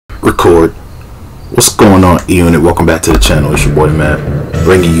Record. What's going on, E-Unit? Welcome back to the channel. It's your boy Matt,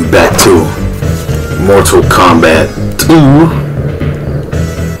 bringing you back to Mortal Kombat 2.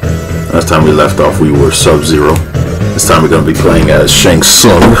 Last time we left off, we were Sub-Zero. This time we're going to be playing as Shang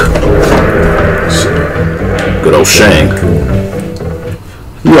Tsung. Good old Shang.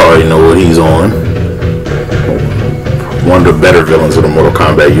 You already know what he's on. One of the better villains of the Mortal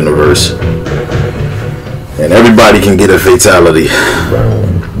Kombat universe. And everybody can get a fatality.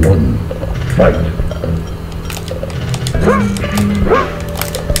 Round 1, fight.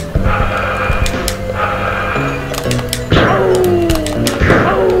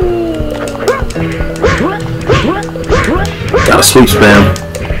 Gotta sweep spam.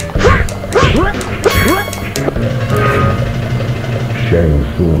 Shang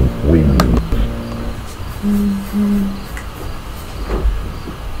Tsung wins.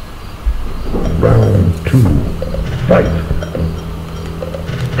 Round 2, fight.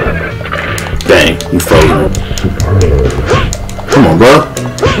 Dang, you frozen. Come on, bro.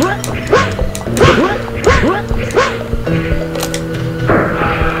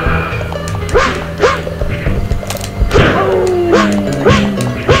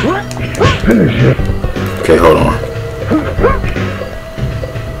 Finish it. Okay, hold on.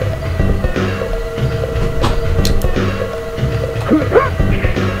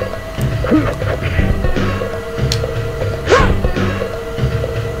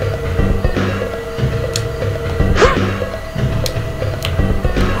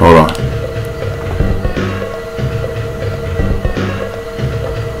 Hold on.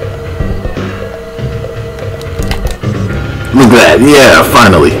 Look at that. Yeah,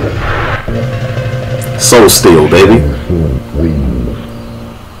 finally. Soul Steel, baby. Wins.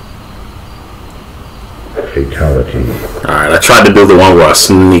 Fatality. Alright, I tried to do the one where I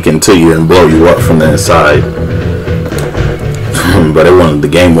sneak into you and blow you up from the inside. But it wouldn't, the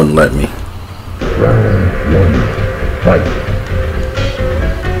game wouldn't let me. Round 1, fight.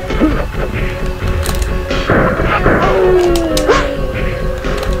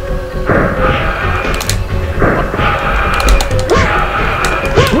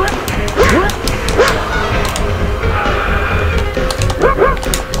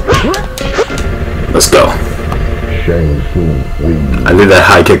 Let's go. Shang Tsung wins. I did that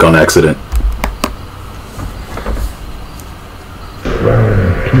high kick on accident.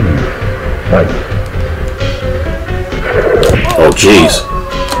 Round 2, fight. Oh, jeez.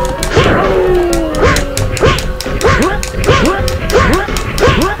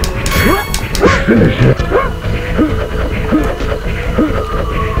 Finish it.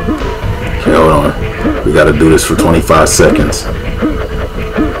 Okay, hold on. We gotta do this for 25 seconds.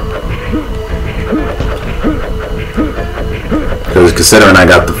 Because considering I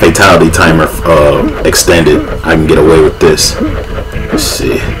got the fatality timer extended, I can get away with this. Let's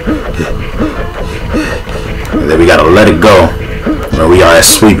see. And then we gotta let it go where we are at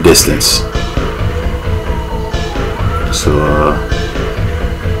sweep distance. So,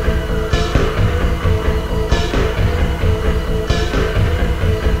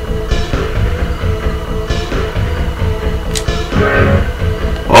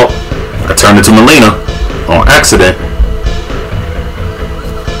 oh, I turned into Melina on accident.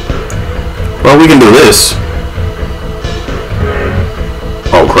 Well, we can do this.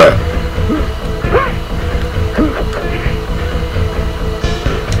 Oh, crap.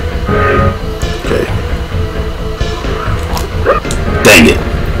 Okay. Dang it.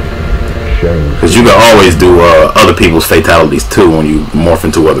 Because you can always do other people's fatalities too when you morph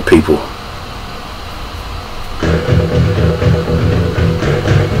into other people.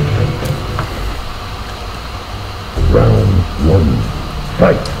 Round 1,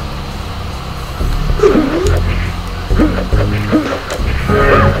 fight.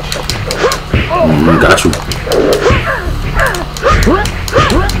 Got you.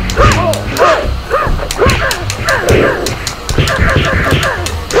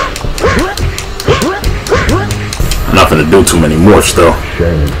 Nothing to do too many morphs though.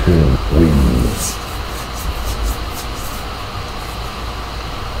 Shang Tsung wins.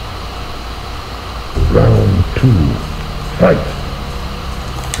 Round 2, fight.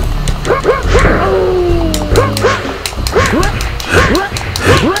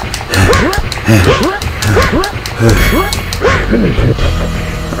 Finish it.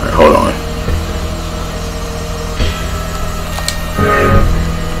 Alright, hold on.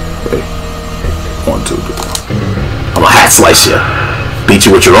 Wait. 1, 2, 3. I'm a hat slice you. Beat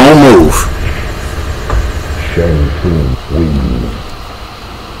you with your own move. Shang Tsung wins.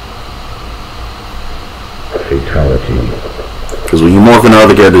 Fatality. Because when you morph into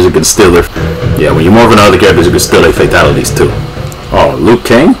other characters, you can steal their... Yeah, when you morph into other characters, you can steal their fatalities too. Oh, Luke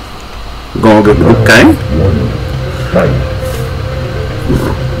King? We're going to get okay. Fight.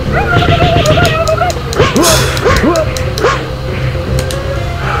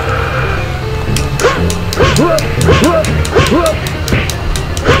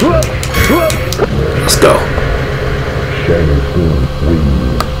 Let's go. Shang Tsung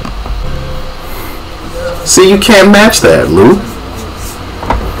wins. See, you can't match that, Lou.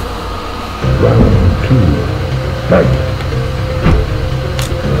 Round 2. Fight.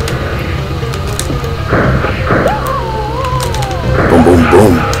 Boom, boom,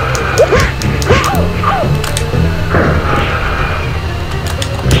 boom.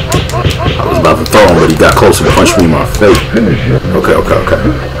 I was about to throw him, but he got close and punched me in my face. Okay, okay, okay.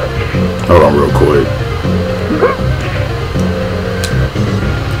 Hold on real quick.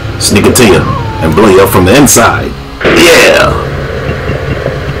 Sneak it to you and blow you up from the inside. Yeah!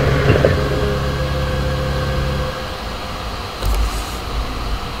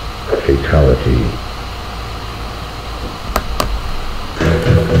 Fatality.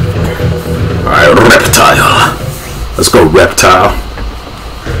 Alright, reptile. Let's go, reptile.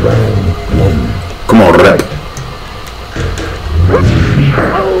 Round 1. Come on, rep.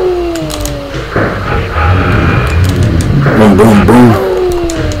 Boom, boom, boom.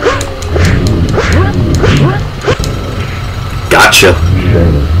 Gotcha.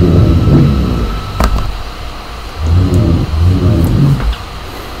 Shang Tsung wins.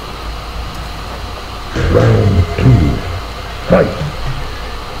 Round 2. Fight.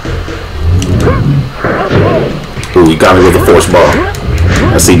 Ooh, you got me with the force ball.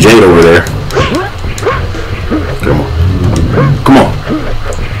 I see Jade over there. Come on. Come on.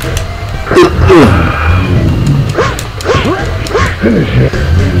 Finish it.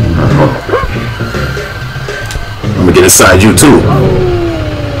 I'm gonna get inside you too.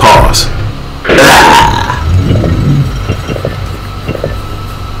 Pause.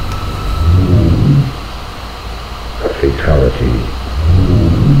 Fatality.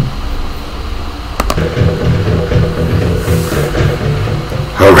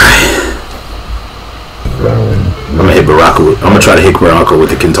 Alright. Round. I'm gonna hit Baraka with, I'm gonna try to hit Baraka with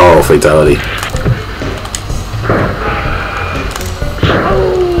the Kintaro fatality.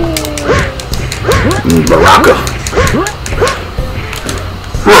 Baraka.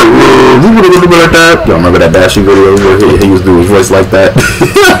 Y'all remember that bashing video where he used to do his voice like that?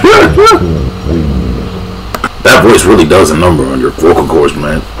 That voice really does a number on your vocal cords,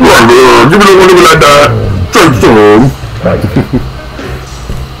 man.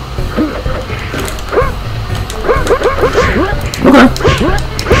 Okay.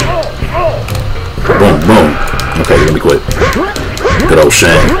 Boom, boom. Okay, let me quit. Good old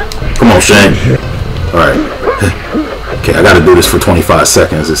Shang. Come on, Shang. Alright. Okay, I gotta do this for 25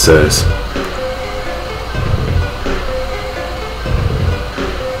 seconds, it says.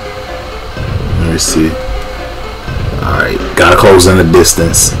 Let me see. Alright, gotta close in the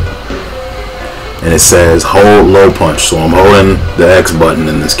distance. And it says hold low punch, so I'm holding the X button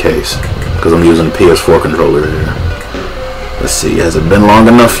in this case. Because I'm using the PS4 controller here. Let's see, has it been long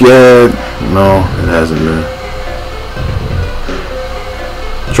enough yet? No, it hasn't been.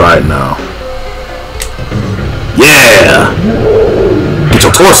 Try it now. Yeah! Get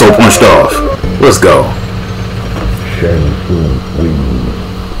your torso punched off. Let's go. Shang Tsung wins.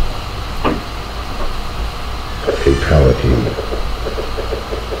 Fatality.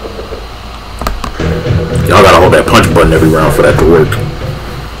 Y'all gotta hold that punch button every round for that to work.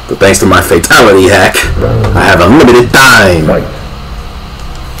 But thanks to my fatality hack, I have unlimited time. Fight.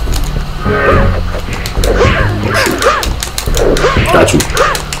 Got you.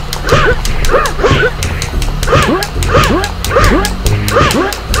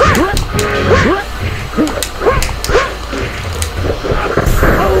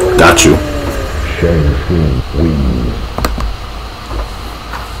 Got you. Shang Tsung wins.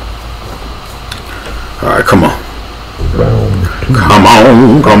 Alright, come on. Round 2. Come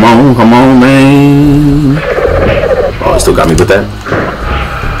on, come on, come on, man. Oh, it still got me with that?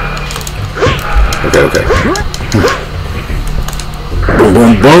 Okay, okay. Boom,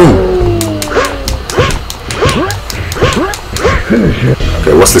 boom, boom. Finish it.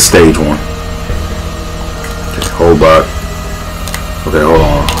 Okay, what's the stage one? Okay, hold block. Okay, hold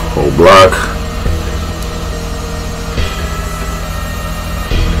on. Hold block.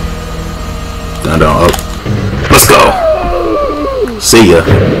 Down, down, up. Let's go. See ya.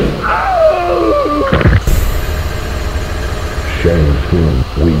 Shang Tsung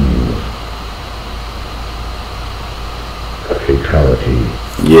wins. Fatality.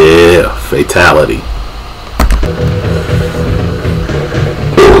 Yeah, fatality.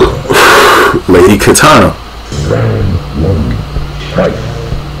 Lady Katana. Round 1. Fight.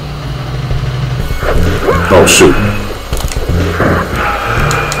 Oh shoot.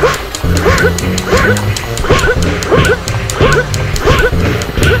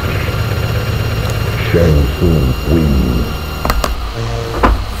 Shang Tsung wins.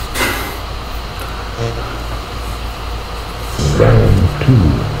 Round 2.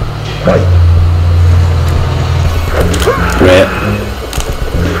 Fight. Man.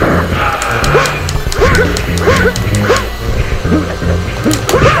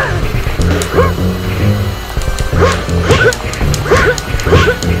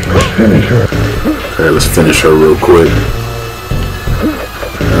 Finish her. Okay, let's finish her real quick.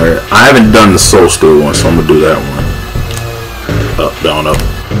 Alright, I haven't done the soul steal one, so I'm gonna do that one. Up, down, up.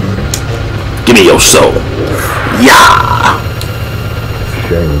 Give me your soul. Yeah!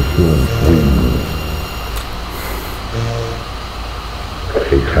 Shang Tsung wins.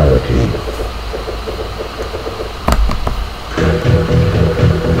 Fatality.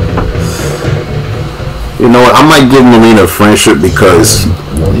 You know what? I might give Melina a friendship because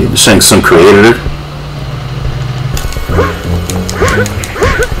Shang Tsung created her.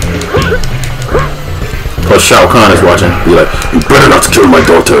 Plus Shao Kahn is watching. Be like, you better not kill my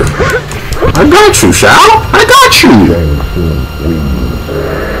daughter. I got you, Shao. I got you. Shang Tsung wins.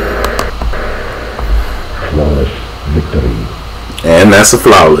 Flawless victory. And that's a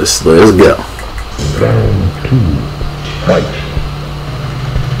flawless. Let's go. Round 2. Fight.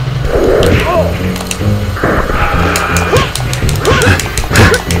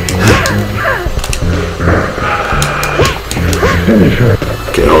 Finish her.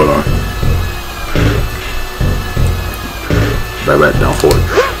 Okay, hold on. Back down forward.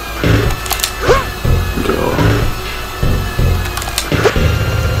 Okay, hold on.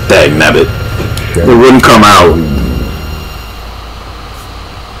 Dang nabbit. It wouldn't come out.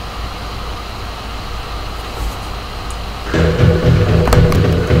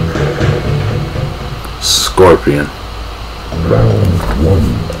 Scorpion. Round 1.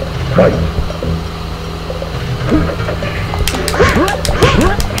 Fight.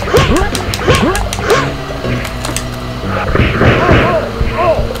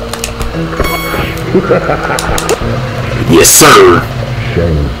 Yes, sir.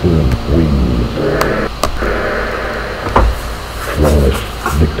 Shang Tsung wins. Flawless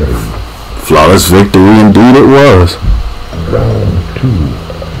victory. Flawless victory indeed it was. Round 2.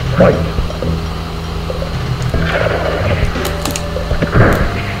 Fight.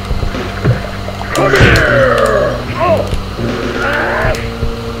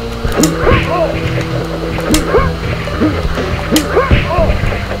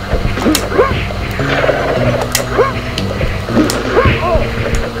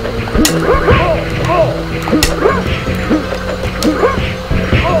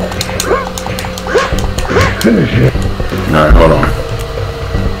 Finish it. Alright, hold on.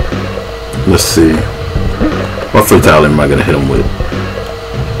 Let's see. What fatality am I gonna hit him with?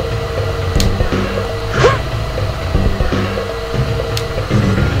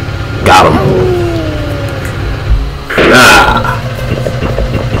 Got him. Ah.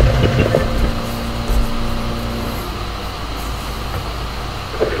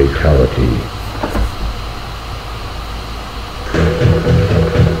 Fatality.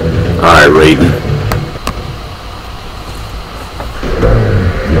 Alright, Raiden.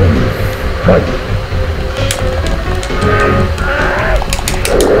 Fight.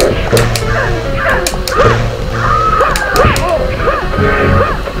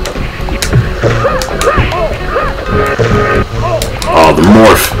 Oh, the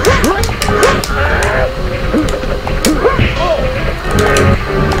morph.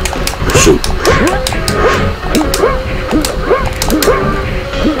 Shoot.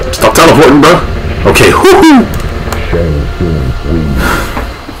 Stop teleporting, bro. Okay, whoo-hoo. Shang Tsung wins.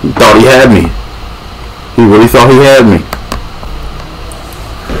 He thought he had me. He really thought he had me.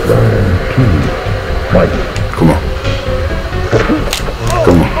 Round 2. Fight. Come on.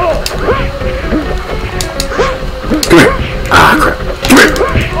 Come on. Come here. Ah, crap. Come here.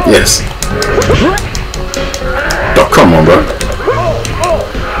 Yes. Oh, come on, bro.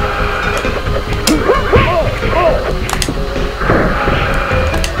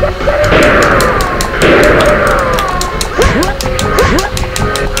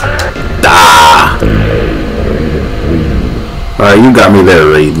 Alright, you got me there,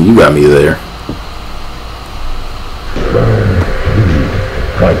 Raiden. You got me there. Round 3.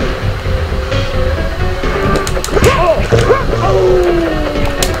 Fight.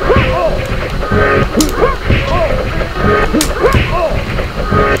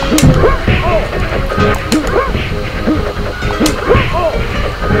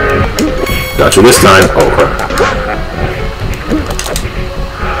 Got you this time. Oh, crap.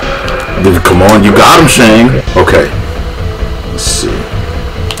 Dude, come on, you got him, Shang. Okay. Let's see.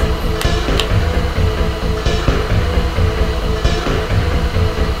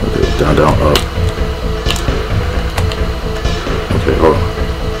 Okay, down, down, up. Okay, hold on.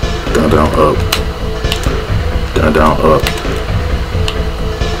 Down, down, up. Down, down, up.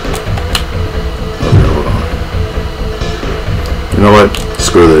 Okay, hold on. You know what?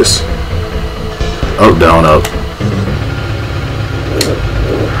 Screw this. Up, down, up.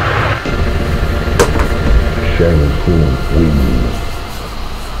 Shang Tsung wins.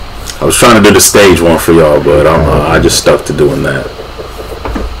 I was trying to do the stage one for y'all, but I just stuck to doing that.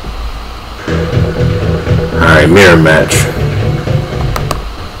 Alright, mirror match.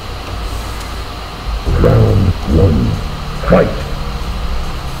 Round 1. Fight.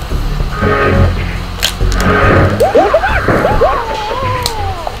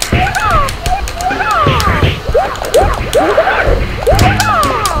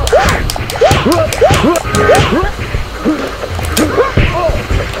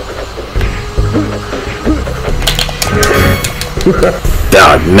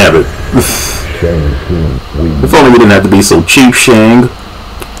 God, never. Shang Tsung wins. If only we didn't have to be so cheap, Shang.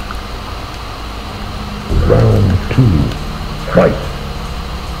 Round 2. Fight.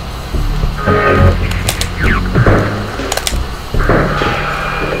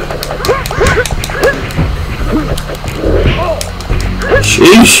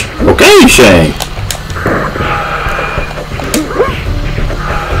 Sheesh. Okay, Shang.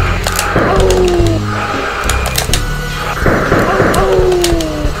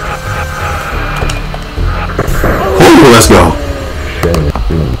 Let's go.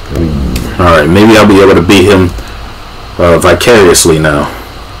 Alright, maybe I'll be able to beat him vicariously now.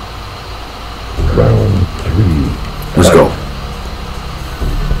 Round 3. Let's go.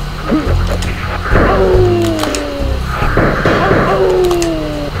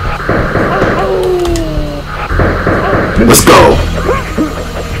 Let's go.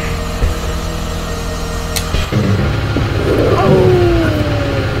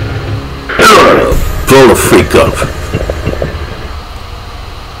 Blow the freak up.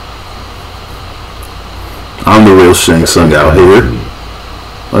 I'm the real Shang Tsung out here.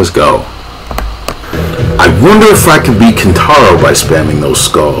 Let's go. I wonder if I can beat Kintaro by spamming those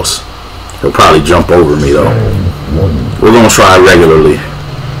skulls. He'll probably jump over me though. We're gonna try regularly.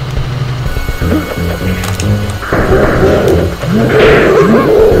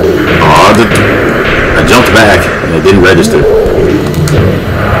 Oh, I jumped back and it didn't register.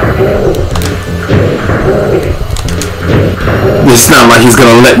 It's not like he's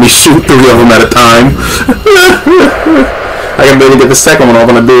gonna let me shoot 3 of them at a time. I can barely get the second one off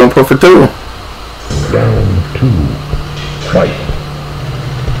and I do it for 2. Round 2. Fight.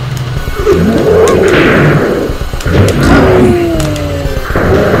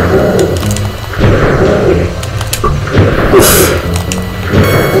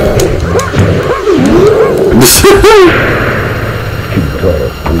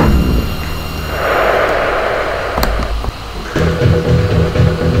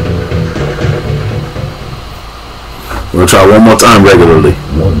 We'll try one more time regularly.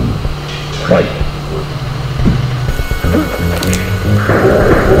 1. Fight.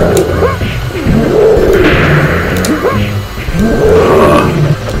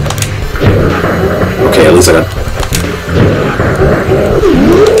 Okay, at least I got.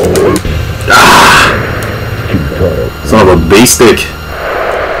 Ah! Son of a base stick.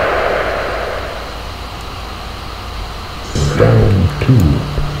 Round 2.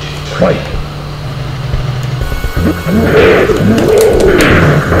 Fight.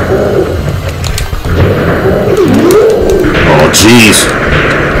 Oh jeez.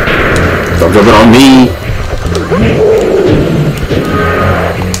 Stop jumping on me.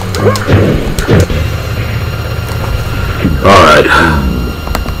 Alright.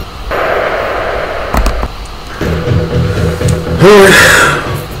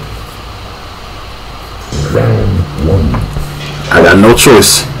 Round 1. I got no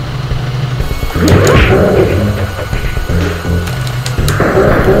choice.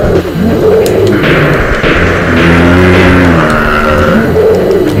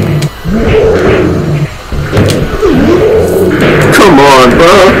 Come on,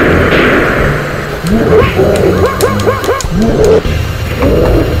 bro.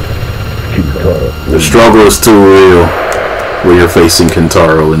 The struggle is too real when you're facing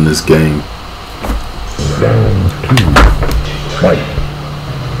Kintaro in this game. Round 2. Fight.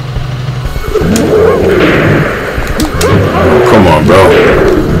 Oh, come on, bro.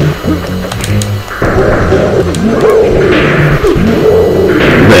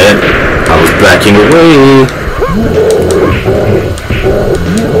 Man, I was backing away.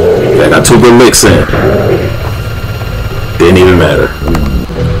 Yeah, got 2 good licks in. Didn't even matter.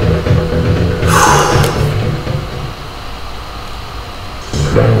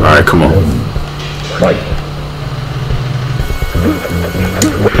 Alright, come on. Fight.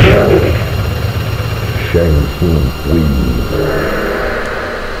 Shang Tsung wins.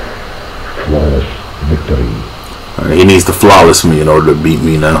 Flawless victory. Alright, he needs to flawless me in order to beat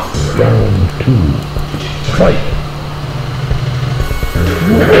me now. Round 2. Fight.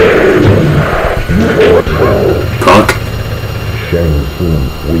 Punk. Shang Tsung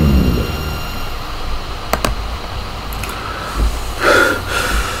wins.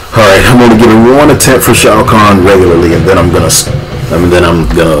 Alright, I'm gonna give it 1 attempt for Shao Kahn regularly, and then I'm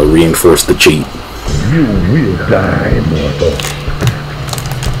gonna reinforce the cheat. You will die, mortal.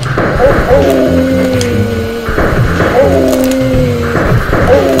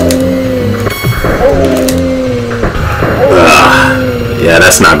 Yeah,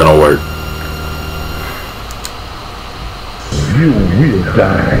 that's not gonna work. You will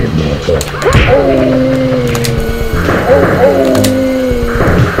die, mortal.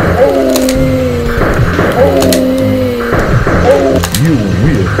 You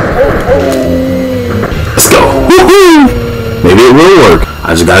will. Let's go. Woohoo! Maybe it will work.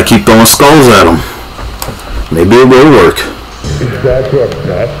 I just gotta keep throwing skulls at him. Maybe it will work. Back up,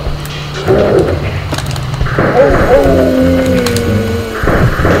 Nut.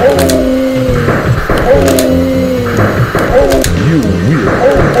 You will.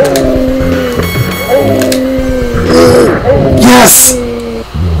 Yes!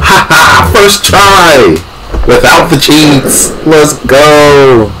 Haha! First try! Without the cheats! Let's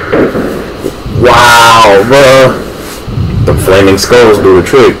go! Wow, bruh. The flaming skulls do the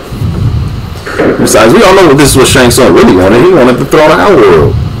trick. Besides, we all know this is what Shang Tsung really wanted. He wanted to throw in our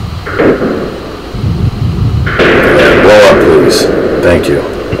world. Yeah, blow up, please. Thank you.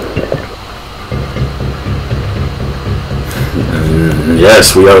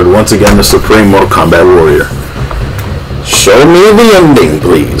 Yes, we are once again the Supreme Mortal Kombat Warrior. Show me the ending,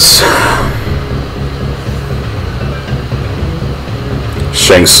 please.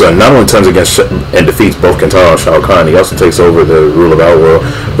 Shang Tsung not only turns against and defeats both Kentaro and Shao Kahn, he also takes over the rule of Outworld.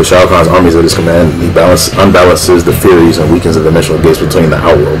 With Shao Kahn's armies at his command, he unbalances the Furies and weakens the dimensional gates between the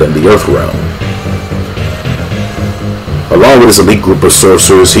Outworld and the Earth realm. Along with his elite group of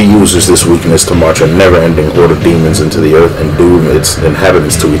sorcerers, he uses this weakness to march a never-ending horde of demons into the Earth and doom its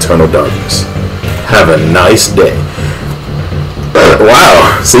inhabitants to eternal darkness. Have a nice day.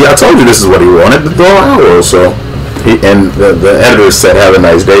 Wow, see, I told you this is what he wanted, to throw Outworld, so... the editor said have a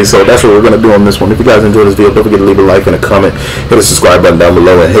nice day, so that's what we're going to do on this one. If you guys enjoyed this video, don't forget to leave a like and a comment, hit the subscribe button down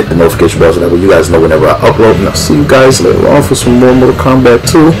below, and hit the notification bell so that way you guys know whenever I upload. And I'll see you guys later on for some more Mortal Kombat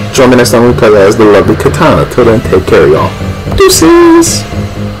 2. Join me next time we play as the lovely Katana. Till then, take care, y'all. Deuces!